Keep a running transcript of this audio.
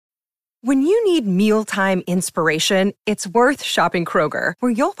When you need mealtime inspiration, it's worth shopping Kroger,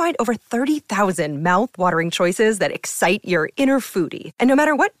 where you'll find over 30,000 mouth-watering choices that excite your inner foodie. And no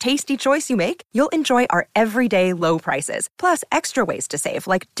matter what tasty choice you make, you'll enjoy our everyday low prices, plus extra ways to save,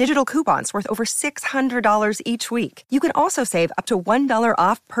 like digital coupons worth over $600 each week. You can also save up to $1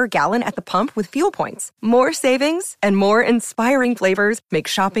 off per gallon at the pump with fuel points. More savings and more inspiring flavors make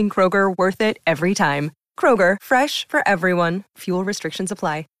shopping Kroger worth it every time. Kroger, fresh for everyone. Fuel restrictions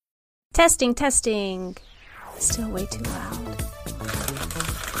apply. Testing. Still way too loud.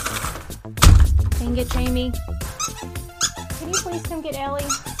 Dang it, Jamie. Can you please come get Ellie?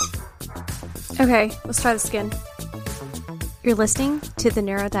 Okay, let's try this again. You're listening to The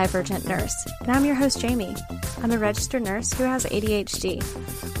Neurodivergent Nurse, and I'm your host, Jamie. I'm a registered nurse who has ADHD.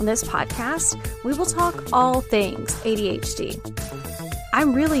 On this podcast, we will talk all things ADHD.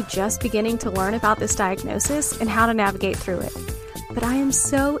 I'm really just beginning to learn about this diagnosis and how to navigate through it. But I am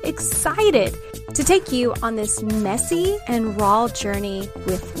so excited to take you on this messy and raw journey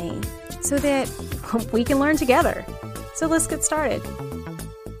with me so that we can learn together. So let's get started.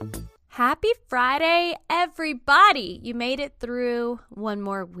 Happy Friday, everybody! You made it through one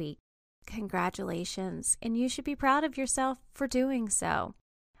more week. Congratulations, and you should be proud of yourself for doing so.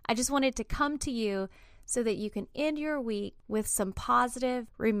 I just wanted to come to you so that you can end your week with some positive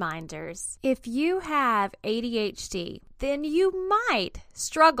reminders. If you have ADHD, then you might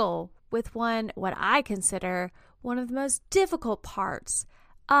struggle with what I consider one of the most difficult parts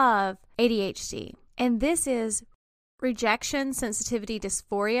of ADHD. And this is rejection sensitivity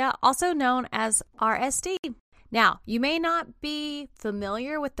dysphoria, also known as RSD. Now, you may not be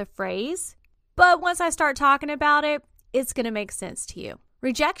familiar with the phrase, but once I start talking about it, it's going to make sense to you.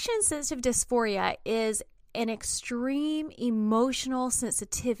 Rejection sensitive dysphoria is an extreme emotional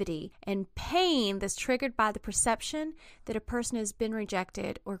sensitivity and pain that's triggered by the perception that a person has been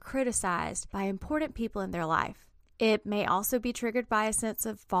rejected or criticized by important people in their life. It may also be triggered by a sense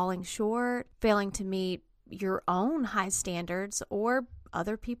of falling short, failing to meet your own high standards, or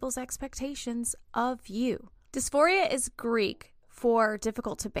other people's expectations of you. Dysphoria is Greek for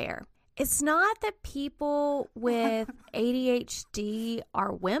difficult to bear. It's not that people with ADHD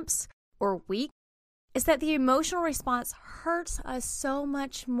are wimps or weak. It's that the emotional response hurts us so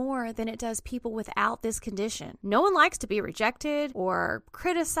much more than it does people without this condition. No one likes to be rejected or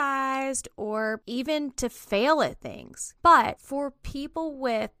criticized or even to fail at things. But for people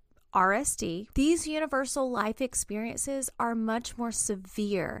with RSD, these universal life experiences are much more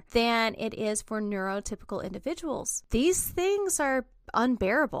severe than it is for neurotypical individuals. These things are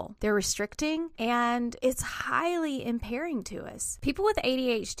unbearable. They're restricting, and it's highly impairing to us. People with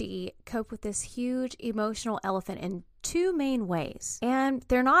ADHD cope with this huge emotional elephant in two main ways, and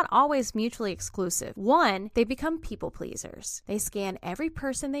they're not always mutually exclusive. One, they become people pleasers. They scan every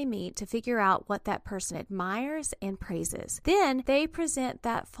person they meet to figure out what that person admires and praises. Then they present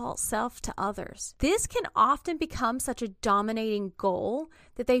that false self to others. This can often become such a dominating goal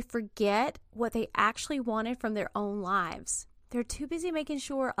that they forget what they actually wanted from their own lives. They're too busy making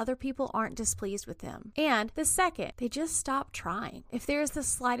sure other people aren't displeased with them. And the second, they just stop trying. If there is the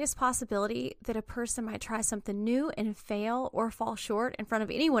slightest possibility that a person might try something new and fail or fall short in front of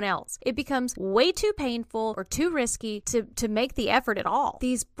anyone else, it becomes way too painful or too risky to make the effort at all.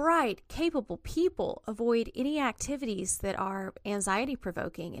 These bright, capable people avoid any activities that are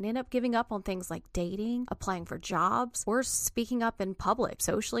anxiety-provoking and end up giving up on things like dating, applying for jobs, or speaking up in public,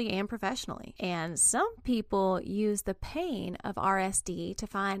 socially and professionally. And some people use the pain of RSD to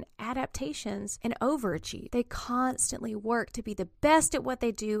find adaptations and overachieve. They constantly work to be the best at what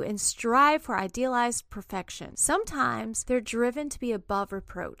they do and strive for idealized perfection. Sometimes they're driven to be above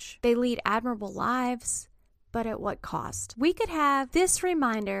reproach. They lead admirable lives, but at what cost? We could have this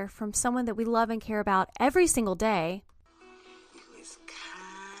reminder from someone that we love and care about every single day. You is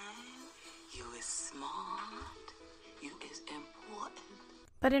kind, you is smart, you is important.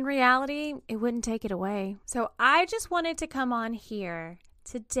 But in reality, it wouldn't take it away. So I just wanted to come on here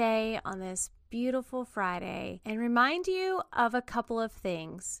today on this beautiful Friday and remind you of a couple of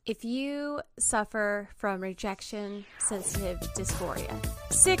things. If you suffer from rejection sensitive dysphoria,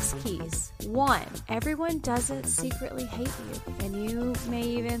 6 keys. 1, everyone doesn't secretly hate you. And you may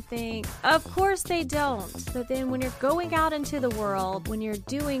even think, of course they don't. But then when you're going out into the world, when you're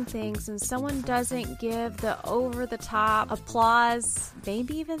doing things and someone doesn't give the over-the-top applause,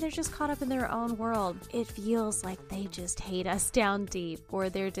 maybe even they're just caught up in their own world, it feels like they just hate us down deep or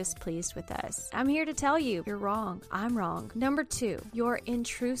they're displeased with us. this. I'm here to tell you, you're wrong. I'm wrong. Number 2, your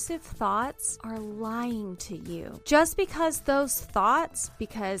intrusive thoughts are lying to you. Just because those thoughts,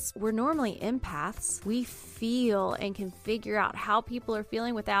 because we're normally empaths, we feel and can figure out how people are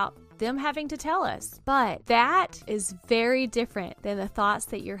feeling without them having to tell us. But that is very different than the thoughts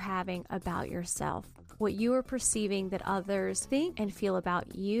that you're having about yourself. What you are perceiving that others think and feel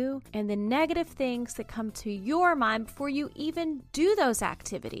about you, and the negative things that come to your mind before you even do those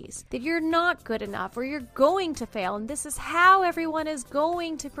activities. That you're not good enough, or you're going to fail, and this is how everyone is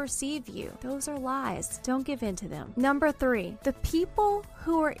going to perceive you. Those are lies. Don't give in to them. Number 3, the people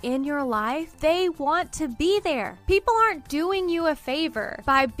who are in your life, they want to be there. People aren't doing you a favor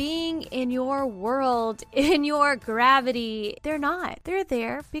by being in your world, in your gravity. They're not. They're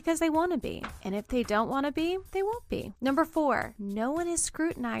there because they want to be. And if they don't want to be, they won't be. Number 4, no one is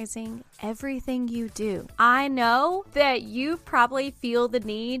scrutinizing everything you do. I know that you probably feel the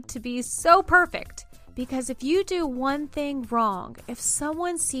need to be so perfect. Because if you do one thing wrong, if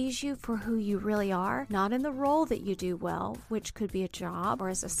someone sees you for who you really are, not in the role that you do well, which could be a job or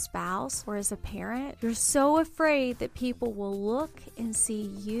as a spouse or as a parent, you're so afraid that people will look and see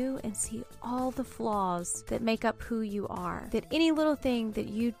you and see all the flaws that make up who you are. That any little thing that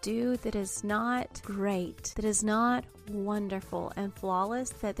you do that is not great, that is not wonderful and flawless,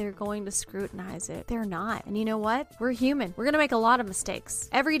 that they're going to scrutinize it. They're not. And you know what? We're human. We're going to make a lot of mistakes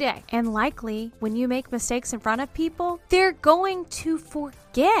every day. And likely when you make mistakes in front of people, they're going to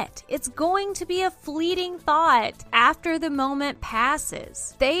forget. It's going to be a fleeting thought after the moment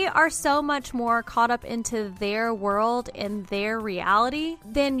passes. They are so much more caught up into their world and their reality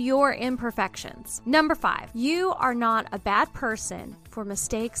than your imperfections. Number 5, you are not a bad person for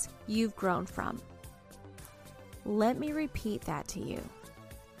mistakes you've grown from. Let me repeat that to you.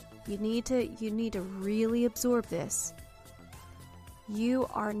 You need to really absorb this. You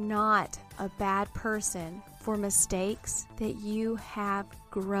are not a bad person for mistakes that you have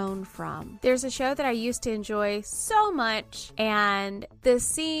grown from. There's a show that I used to enjoy so much, and the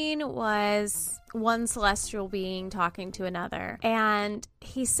scene was one celestial being talking to another, and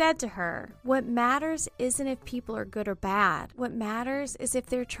he said to her, what matters isn't if people are good or bad. What matters is if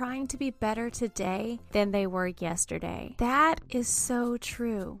they're trying to be better today than they were yesterday. That is so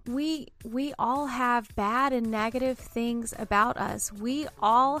true. We all have bad and negative things about us. We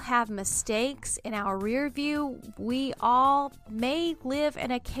all have mistakes in our rear view. We all may live in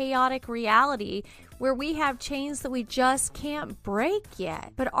a chaotic reality where we have chains that we just can't break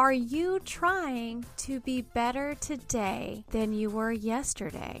yet. But are you trying to be better today than you were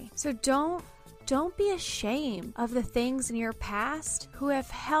yesterday? So don't be ashamed of the things in your past who have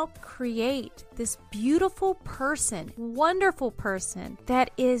helped create this beautiful person, wonderful person that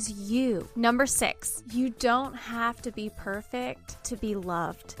is you. Number 6, you don't have to be perfect to be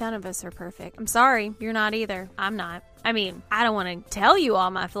loved. None of us are perfect. I'm sorry, you're not either. I'm not. I mean, I don't want to tell you all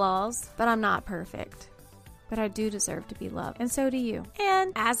my flaws, but I'm not perfect. But I do deserve to be loved, and so do you.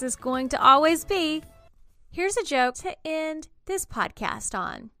 And as is going to always be, here's a joke to end this podcast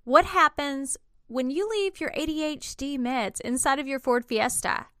on. What happens when you leave your ADHD meds inside of your Ford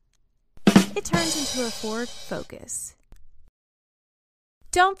Fiesta? It turns into a Ford Focus.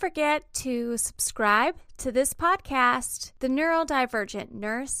 Don't forget to subscribe to this podcast, The Neurodivergent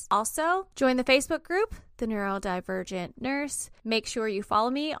Nurse. Also, join the Facebook group, The Neurodivergent Nurse. Make sure you follow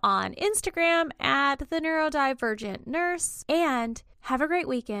me on Instagram at The Neurodivergent Nurse. And have a great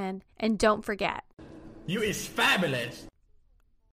weekend. And don't forget, you is fabulous.